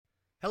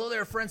Hello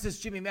there, friends. It's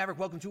Jimmy Maverick.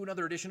 Welcome to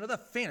another edition of the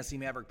Fantasy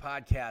Maverick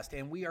Podcast.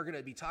 And we are going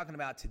to be talking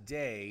about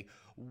today,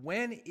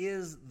 when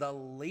is the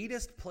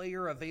latest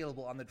player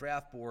available on the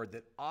draft board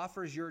that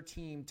offers your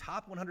team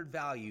top 100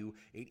 value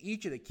in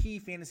each of the key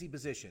fantasy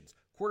positions: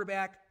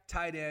 quarterback,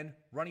 tight end,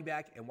 running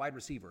back, and wide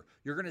receiver.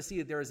 You're going to see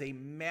that there is a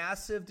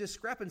massive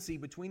discrepancy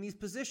between these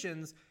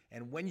positions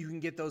and when you can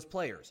get those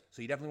players.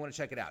 So you definitely want to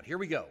check it out. Here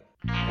we go.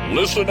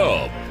 Listen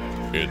up.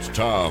 It's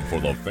time for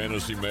the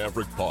Fantasy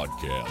Maverick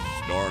Podcast,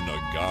 starring the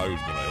guy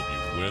who's going to help you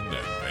win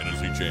that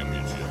fantasy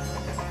championship,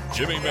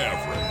 Jimmy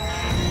Maverick.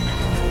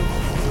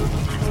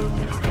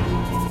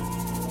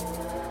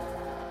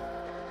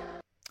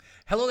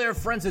 Hello there,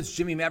 friends. It's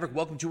Jimmy Maverick.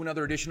 Welcome to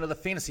another edition of the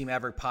Fantasy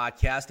Maverick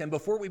Podcast. And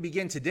before we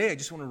begin today, I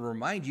just want to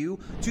remind you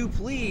to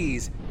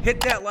please hit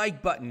that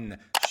like button,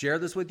 share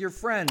this with your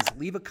friends,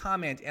 leave a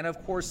comment, and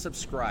of course,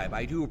 subscribe.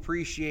 I do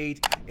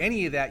appreciate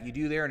any of that you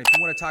do there. And if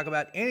you want to talk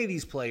about any of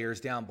these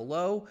players down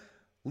below,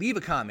 leave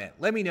a comment.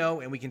 Let me know,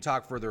 and we can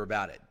talk further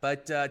about it.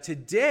 But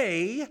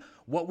today,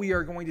 what we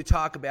are going to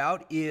talk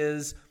about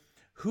is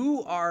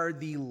who are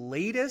the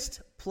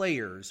latest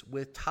players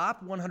with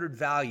top 100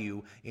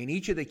 value in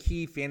each of the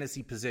key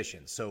fantasy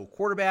positions. So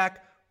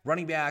quarterback,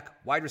 running back,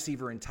 wide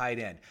receiver, and tight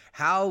end.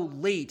 How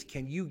late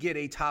can you get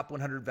a top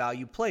 100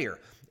 value player?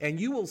 And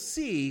you will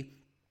see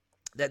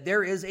that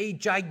there is a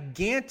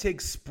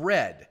gigantic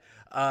spread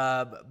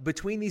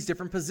between these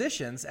different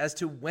positions as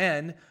to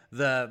when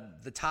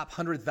the top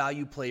 100th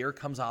value player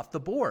comes off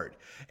the board.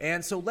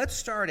 And so let's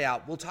start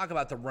out. We'll talk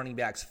about the running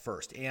backs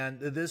first.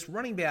 And this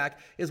running back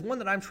is one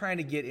that I'm trying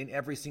to get in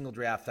every single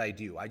draft I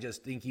do. I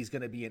just think he's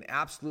going to be an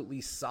absolutely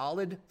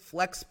solid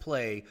flex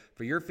play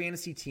for your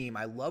fantasy team.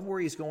 I love where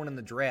he's going in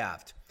the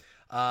draft.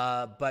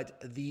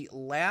 But the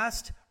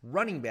last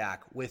running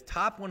back with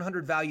top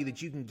 100 value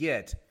that you can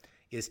get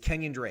is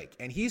Kenyon Drake.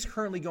 And he's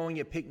currently going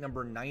at pick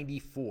number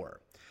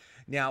 94.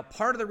 Now,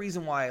 part of the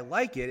reason why I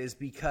like it is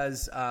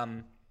because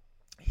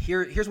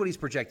here's what he's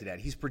projected at.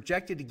 He's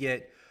projected to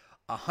get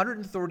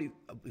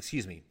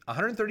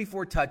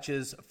 134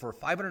 touches for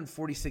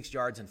 546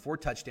 yards and 4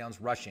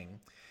 touchdowns rushing,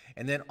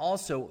 and then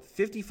also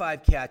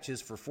 55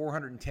 catches for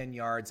 410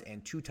 yards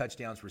and 2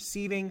 touchdowns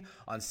receiving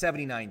on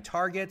 79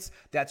 targets.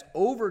 That's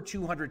over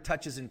 200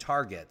 touches and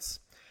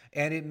targets,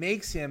 and it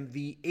makes him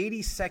the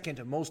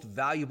 82nd most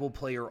valuable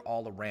player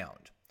all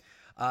around.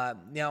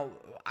 Now,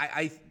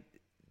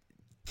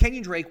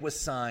 Kenyon Drake was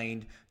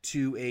signed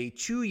to a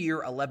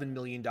 2-year, $11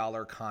 million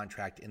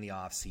contract in the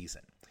offseason.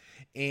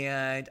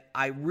 And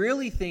I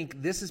really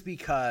think this is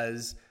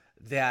because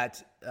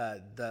that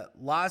the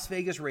Las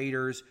Vegas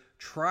Raiders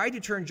tried to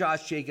turn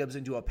Josh Jacobs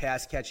into a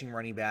pass-catching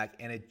running back,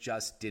 and it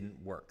just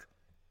didn't work.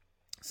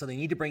 So they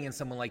need to bring in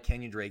someone like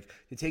Kenyon Drake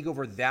to take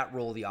over that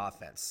role of the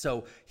offense.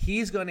 So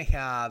he's going to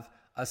have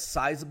a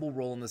sizable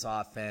role in this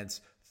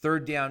offense.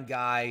 Third down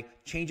guy,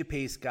 change of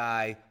pace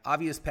guy,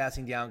 obvious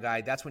passing down guy.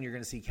 That's when you're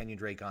going to see Kenyon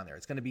Drake on there.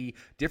 It's going to be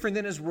different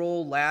than his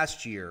role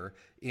last year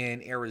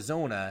in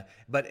Arizona.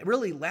 But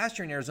really, last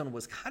year in Arizona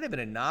was kind of an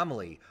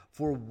anomaly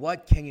for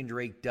what Kenyon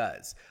Drake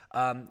does.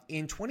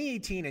 In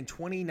 2018 and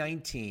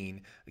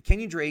 2019,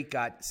 Kenyon Drake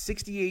got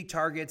 68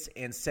 targets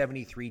and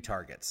 73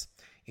 targets.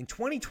 In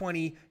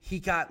 2020, he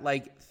got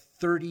like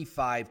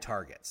 35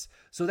 targets.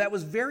 So that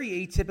was very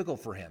atypical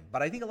for him.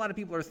 But I think a lot of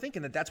people are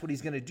thinking that that's what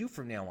he's going to do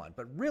from now on.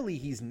 But really,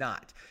 he's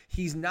not.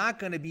 He's not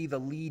going to be the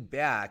lead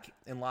back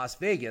in Las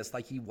Vegas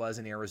like he was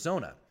in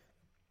Arizona.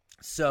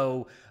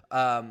 So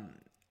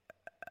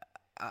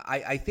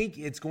I think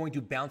it's going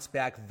to bounce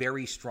back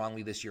very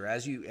strongly this year.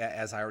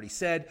 As I already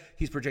said,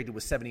 he's projected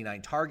with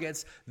 79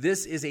 targets.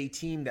 This is a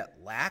team that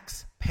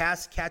lacks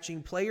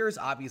pass-catching players.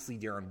 Obviously,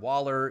 Darren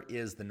Waller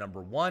is the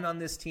number one on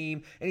this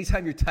team.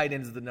 Anytime your tight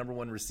end is the number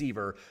one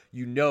receiver,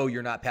 you know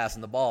you're not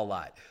passing the ball a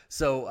lot.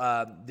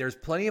 So there's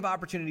plenty of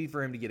opportunity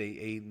for him to get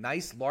a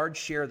nice, large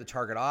share of the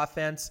target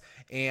offense.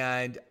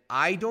 And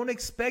I don't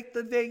expect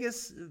the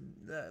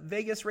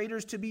Vegas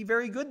Raiders to be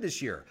very good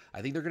this year.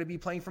 I think they're going to be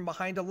playing from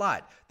behind a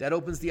lot. That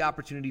opens the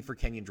opportunity for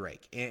Kenyon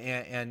Drake.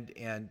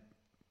 And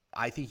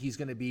I think he's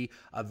going to be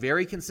a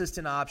very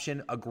consistent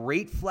option, a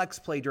great flex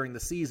play during the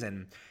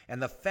season.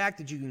 And the fact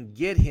that you can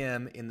get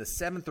him in the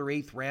 7th or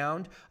 8th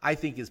round, I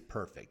think is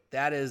perfect.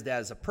 That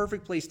is a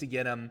perfect place to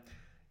get him.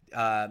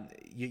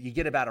 You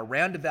get about a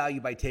round of value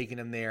by taking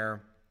him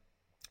there.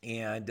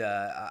 And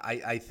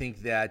I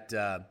think that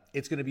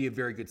it's going to be a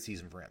very good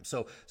season for him.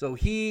 So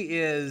he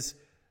is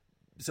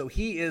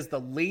the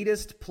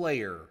latest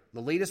player,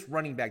 the latest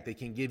running back that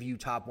can give you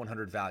top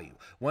 100 value.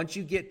 Once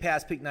you get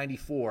past pick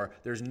 94,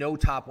 there's no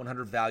top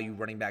 100 value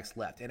running backs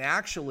left. And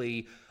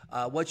actually,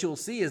 what you'll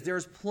see is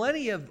there's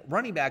plenty of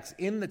running backs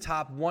in the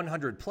top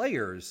 100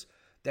 players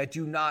that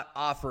do not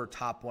offer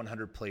top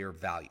 100 player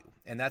value.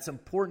 And that's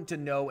important to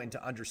know and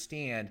to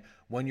understand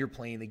when you're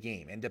playing the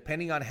game. And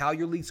depending on how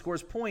your league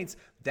scores points,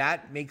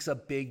 that makes a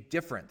big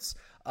difference.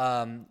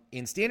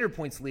 In standard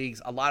points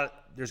leagues,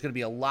 there's going to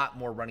be a lot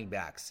more running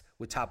backs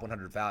with top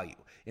 100 value.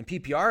 In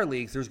PPR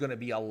leagues, there's going to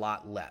be a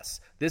lot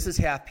less. This is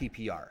half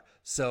PPR,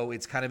 so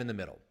it's kind of in the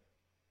middle.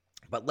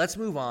 But let's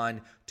move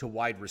on to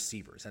wide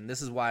receivers. And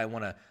this is why I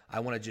want to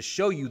just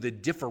show you the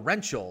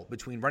differential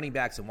between running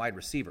backs and wide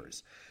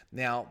receivers.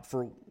 Now,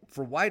 for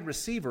wide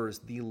receivers,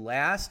 the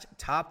last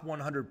top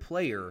 100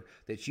 player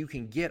that you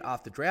can get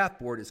off the draft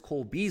board is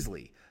Cole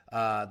Beasley,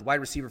 the wide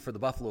receiver for the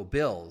Buffalo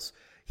Bills.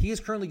 He is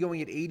currently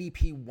going at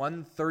ADP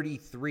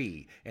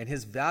 133, and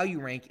his value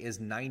rank is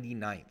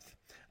 99th.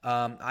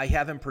 I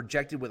have him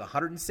projected with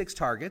 106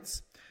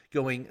 targets,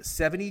 going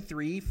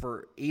 73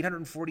 for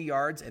 840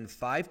 yards and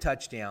 5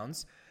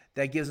 touchdowns.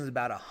 That gives us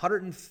about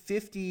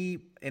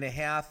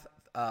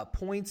 150.5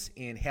 points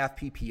in half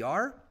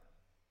PPR.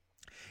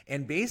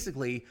 And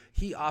basically,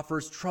 he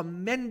offers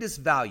tremendous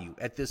value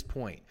at this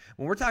point.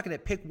 When we're talking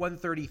at pick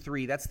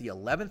 133, that's the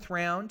 11th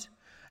round.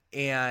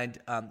 And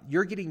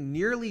you're getting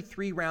nearly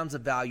 3 rounds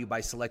of value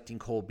by selecting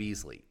Cole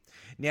Beasley.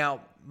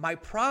 Now, my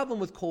problem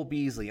with Cole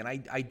Beasley, and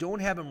I don't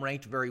have him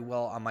ranked very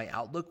well on my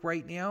Outlook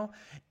right now,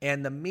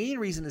 and the main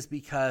reason is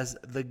because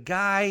the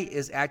guy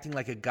is acting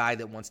like a guy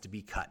that wants to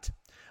be cut.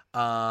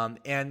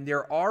 And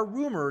there are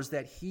rumors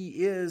that he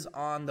is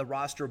on the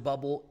roster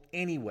bubble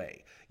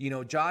anyway. You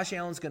know, Josh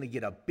Allen's going to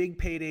get a big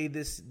payday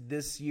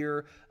this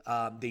year.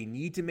 They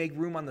need to make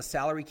room on the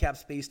salary cap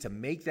space to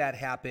make that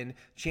happen.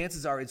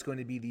 Chances are it's going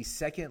to be the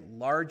second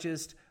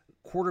largest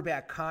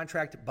quarterback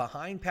contract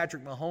behind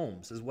Patrick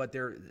Mahomes is what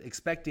they're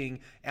expecting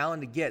Allen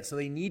to get. So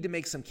they need to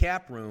make some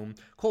cap room.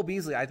 Cole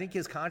Beasley, I think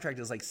his contract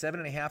is like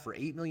 $7.5 or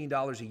 $8 million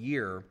a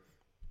year.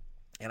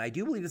 And I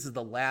do believe this is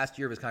the last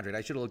year of his contract.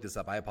 I should have looked this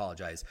up. I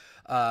apologize.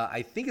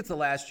 I think it's the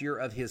last year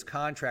of his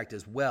contract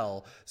as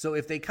well. So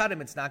if they cut him,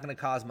 it's not going to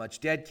cause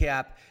much dead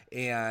cap,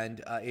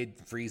 and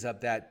it frees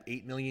up that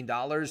 $8 million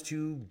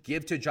to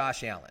give to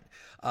Josh Allen.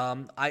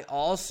 I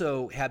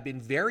also have been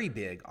very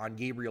big on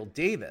Gabriel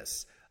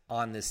Davis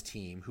on this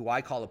team, who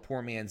I call a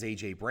poor man's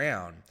A.J.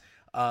 Brown,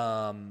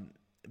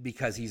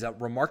 because he's a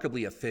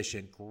remarkably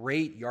efficient,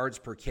 great yards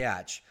per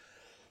catch.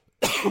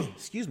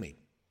 Excuse me.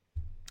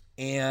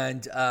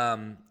 And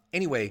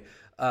anyway,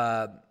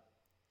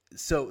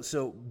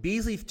 so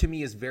Beasley to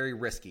me is very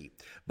risky.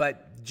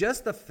 But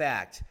just the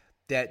fact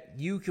that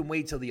you can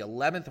wait till the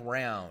 11th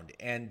round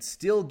and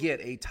still get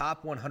a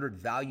top 100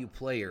 value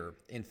player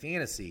in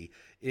fantasy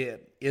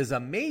is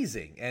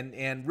amazing.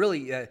 And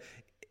really,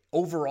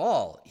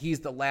 overall,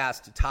 he's the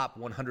last top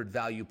 100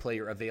 value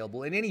player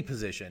available in any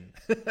position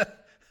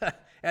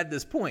at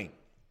this point.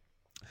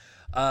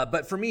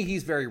 But for me,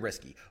 he's very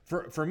risky.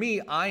 For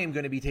me, I am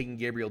going to be taking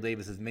Gabriel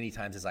Davis as many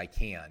times as I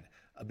can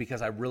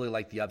because I really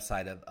like the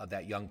upside of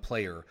that young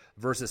player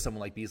versus someone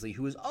like Beasley,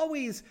 who is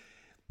always,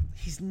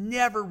 he's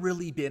never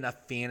really been a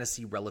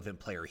fantasy relevant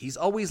player. He's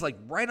always like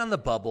right on the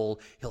bubble.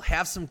 He'll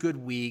have some good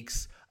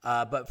weeks,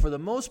 but for the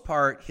most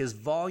part, his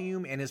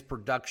volume and his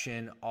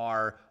production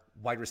are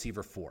wide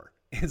receiver 4.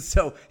 And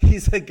so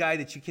he's a guy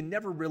that you can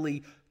never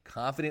really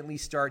confidently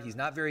start. He's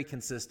not very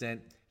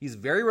consistent. He's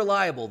very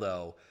reliable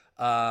though.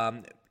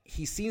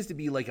 He seems to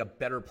be like a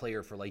better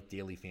player for like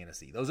daily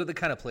fantasy. Those are the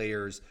kind of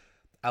players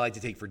I like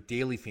to take for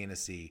daily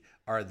fantasy.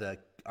 Are the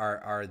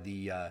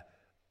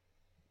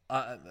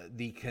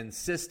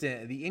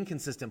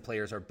inconsistent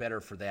players are better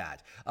for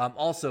that.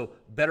 Also,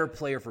 better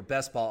player for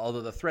best ball.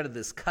 Although the threat of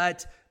this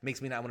cut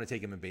makes me not want to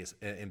take him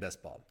in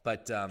best ball.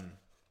 But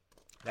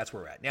that's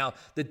where we're at now.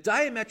 The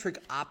diametric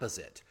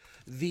opposite,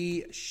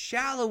 the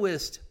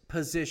shallowest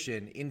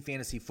position in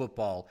fantasy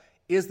football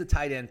is the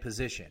tight end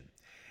position.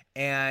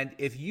 And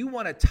if you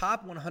want a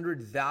top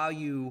 100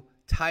 value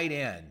tight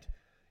end,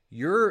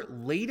 your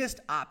latest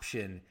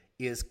option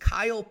is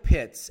Kyle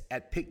Pitts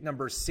at pick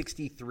number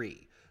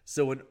 63.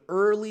 So an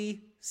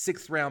early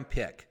 6th round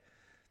pick.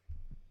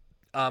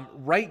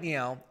 Right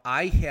now,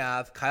 I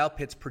have Kyle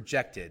Pitts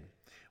projected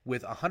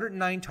with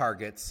 109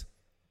 targets,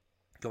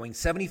 going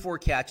 74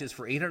 catches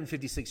for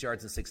 856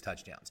 yards and 6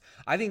 touchdowns.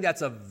 I think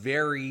that's a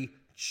very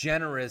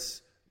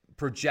generous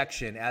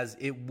projection, as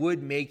it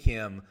would make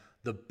him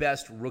the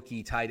best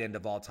rookie tight end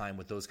of all time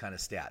with those kind of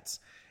stats.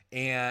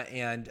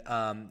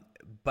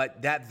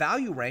 But that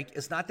value rank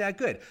is not that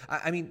good.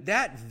 I mean,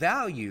 that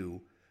value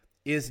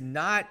is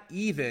not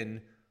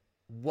even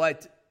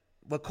what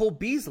Cole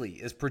Beasley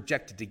is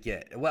projected to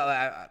get.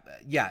 Well,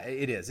 yeah,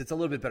 it is. It's a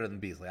little bit better than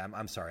Beasley.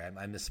 I'm sorry,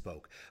 I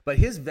misspoke. But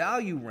his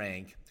value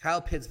rank,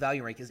 Kyle Pitts'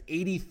 value rank, is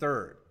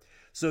 83rd.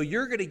 So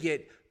you're going to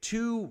get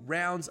 2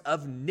 rounds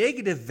of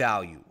negative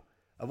value.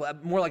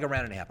 More like a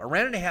round and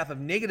a half of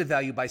negative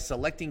value by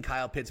selecting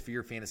Kyle Pitts for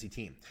your fantasy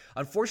team.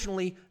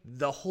 Unfortunately,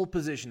 the whole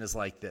position is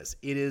like this.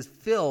 It is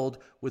filled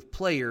with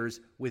players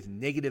with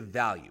negative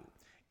value.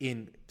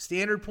 In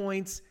standard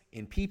points,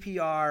 in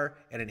PPR,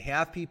 and in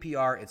half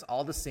PPR, it's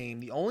all the same.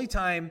 The only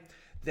time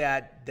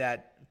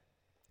that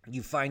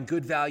you find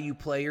good value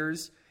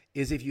players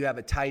is if you have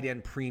a tight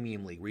end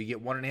premium league where you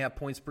get 1.5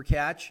 points per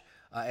catch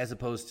as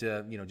opposed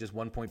to just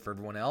 1 point for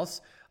everyone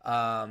else.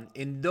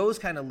 In those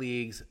kind of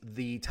leagues,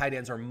 the tight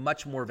ends are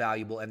much more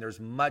valuable, and there's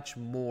much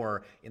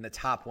more in the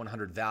top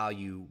 100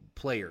 value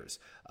players.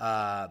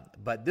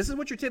 But this is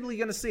what you're typically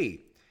going to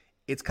see.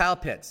 It's Kyle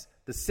Pitts.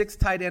 The 6th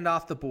tight end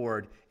off the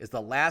board is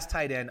the last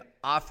tight end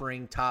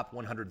offering top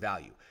 100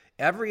 value.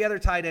 Every other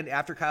tight end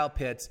after Kyle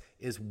Pitts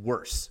is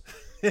worse.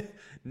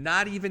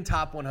 Not even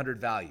top 100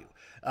 value.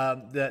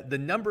 The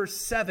number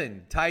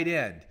 7 tight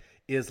end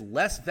is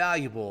less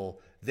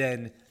valuable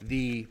than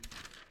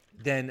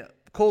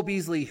Cole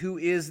Beasley, who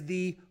is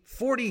the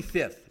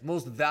 45th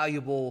most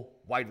valuable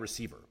wide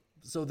receiver.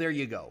 So there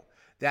you go.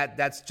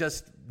 That's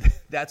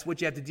what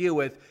you have to deal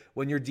with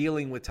when you're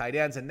dealing with tight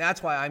ends, and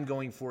that's why I'm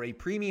going for a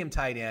premium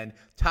tight end,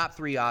 top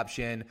 3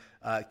 option.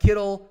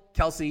 Kittle,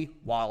 Kelsey,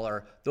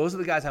 Waller. Those are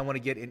the guys I want to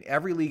get in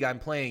every league I'm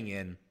playing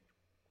in,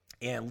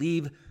 and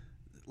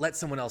let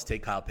someone else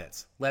take Kyle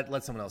Pitts.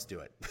 Let someone else do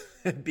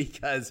it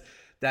because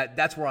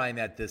that's where I'm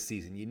at this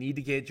season. You need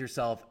to get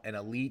yourself an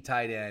elite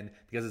tight end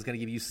because it's going to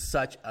give you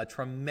such a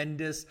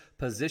tremendous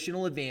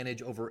positional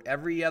advantage over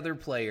every other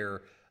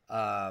player.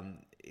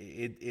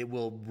 It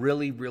will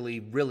really, really,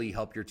 really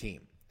help your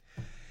team.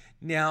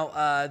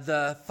 Now,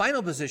 the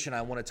final position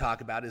I want to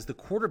talk about is the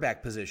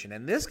quarterback position.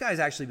 And this guy's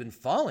actually been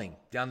falling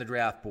down the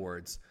draft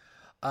boards.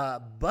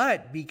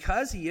 But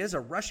because he is a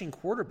rushing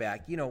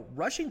quarterback,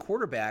 rushing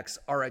quarterbacks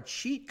are a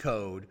cheat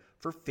code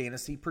for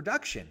fantasy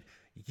production.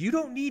 You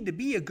don't need to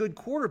be a good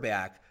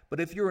quarterback, but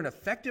if you're an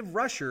effective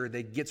rusher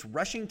that gets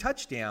rushing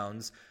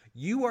touchdowns,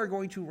 you are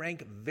going to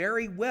rank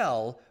very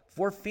well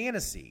for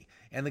fantasy.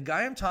 And the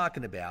guy I'm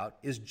talking about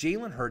is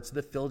Jalen Hurts of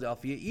the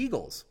Philadelphia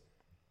Eagles.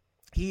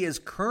 He is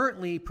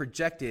currently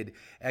projected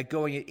at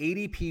going at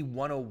ADP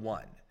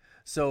 101.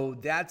 So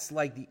that's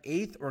like the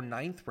 8th or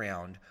 9th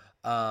round.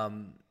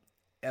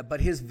 But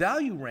his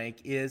value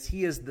rank is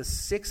he is the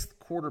 6th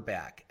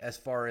quarterback as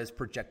far as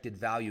projected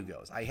value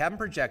goes. I have him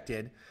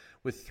projected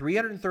with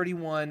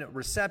 331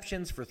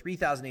 receptions for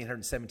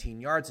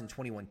 3,817 yards and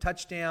 21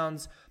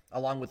 touchdowns,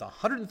 along with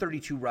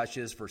 132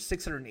 rushes for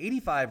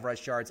 685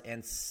 rush yards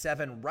and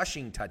 7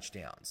 rushing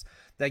touchdowns.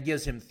 That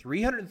gives him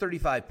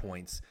 335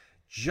 points,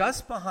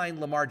 just behind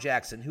Lamar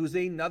Jackson, who's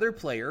another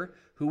player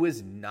who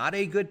is not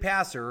a good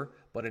passer,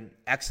 but an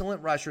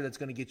excellent rusher that's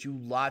going to get you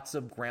lots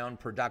of ground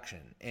production.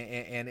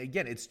 And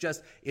again,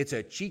 it's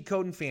a cheat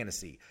code in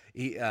fantasy.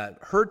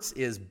 Hurts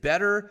is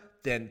better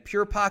than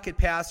pure pocket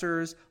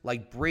passers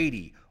like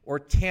Brady or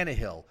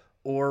Tannehill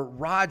or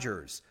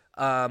Rodgers.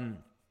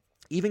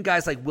 Even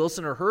guys like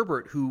Wilson or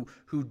Herbert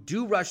who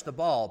do rush the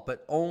ball,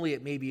 but only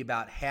at maybe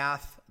about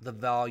half the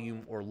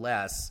volume or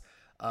less,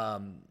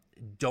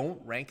 don't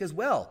rank as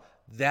well.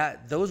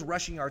 Those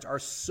rushing yards are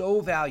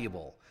so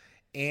valuable.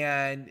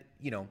 And,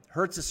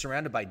 Hurts is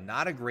surrounded by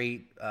not a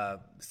great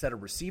set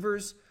of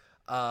receivers.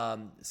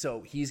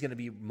 So he's going to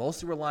be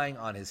mostly relying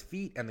on his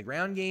feet and the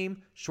ground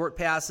game, short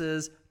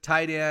passes,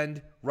 tight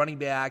end, running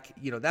back.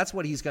 That's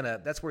where he's going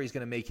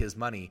to make his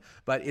money.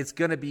 But it's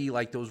going to be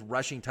like those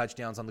rushing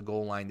touchdowns on the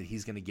goal line that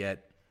he's going to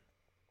get.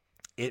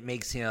 It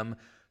makes him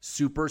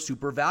super,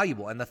 super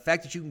valuable. And the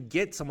fact that you can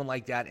get someone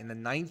like that in the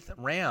 9th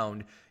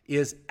round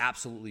is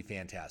absolutely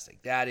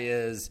fantastic. That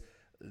is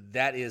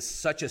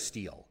such a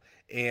steal.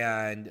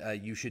 And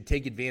you should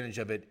take advantage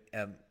of it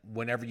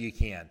whenever you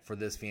can for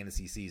this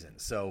fantasy season.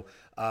 So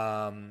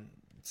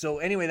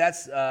anyway,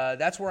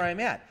 that's where I'm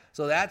at.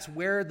 So that's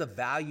where the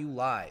value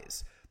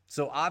lies.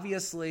 So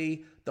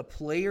obviously, the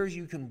players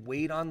you can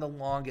wait on the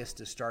longest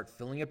to start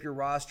filling up your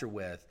roster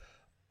with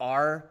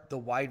are the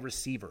wide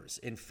receivers.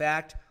 In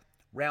fact,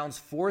 rounds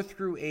 4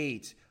 through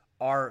 8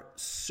 are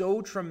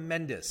so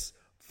tremendous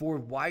for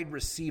wide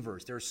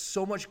receivers. There's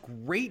so much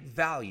great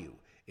value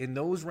in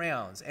those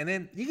rounds. And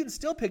then you can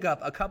still pick up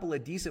a couple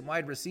of decent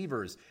wide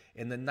receivers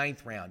in the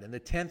 9th round and the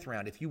 10th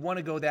round if you want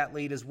to go that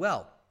late as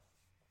well.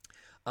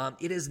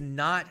 It is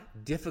not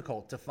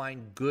difficult to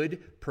find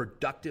good,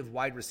 productive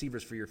wide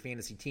receivers for your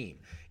fantasy team.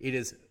 It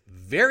is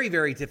very,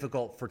 very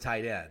difficult for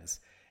tight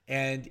ends.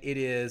 And it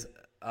is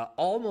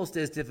almost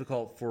as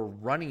difficult for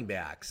running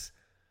backs.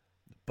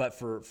 But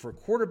for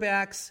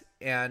quarterbacks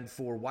and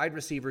for wide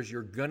receivers,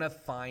 you're going to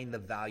find the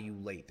value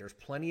late. There's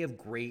plenty of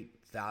great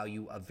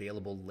value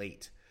available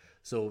late.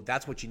 So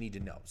that's what you need to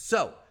know.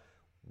 So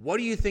what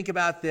do you think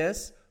about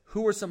this?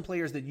 Who are some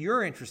players that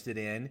you're interested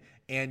in?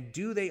 And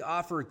do they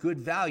offer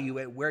good value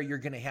at where you're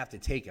going to have to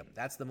take them?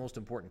 That's the most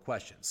important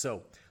question.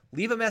 So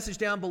leave a message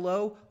down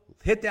below.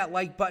 Hit that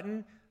like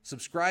button.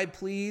 Subscribe,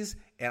 please.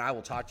 And I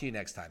will talk to you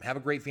next time. Have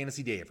a great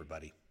fantasy day,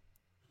 everybody.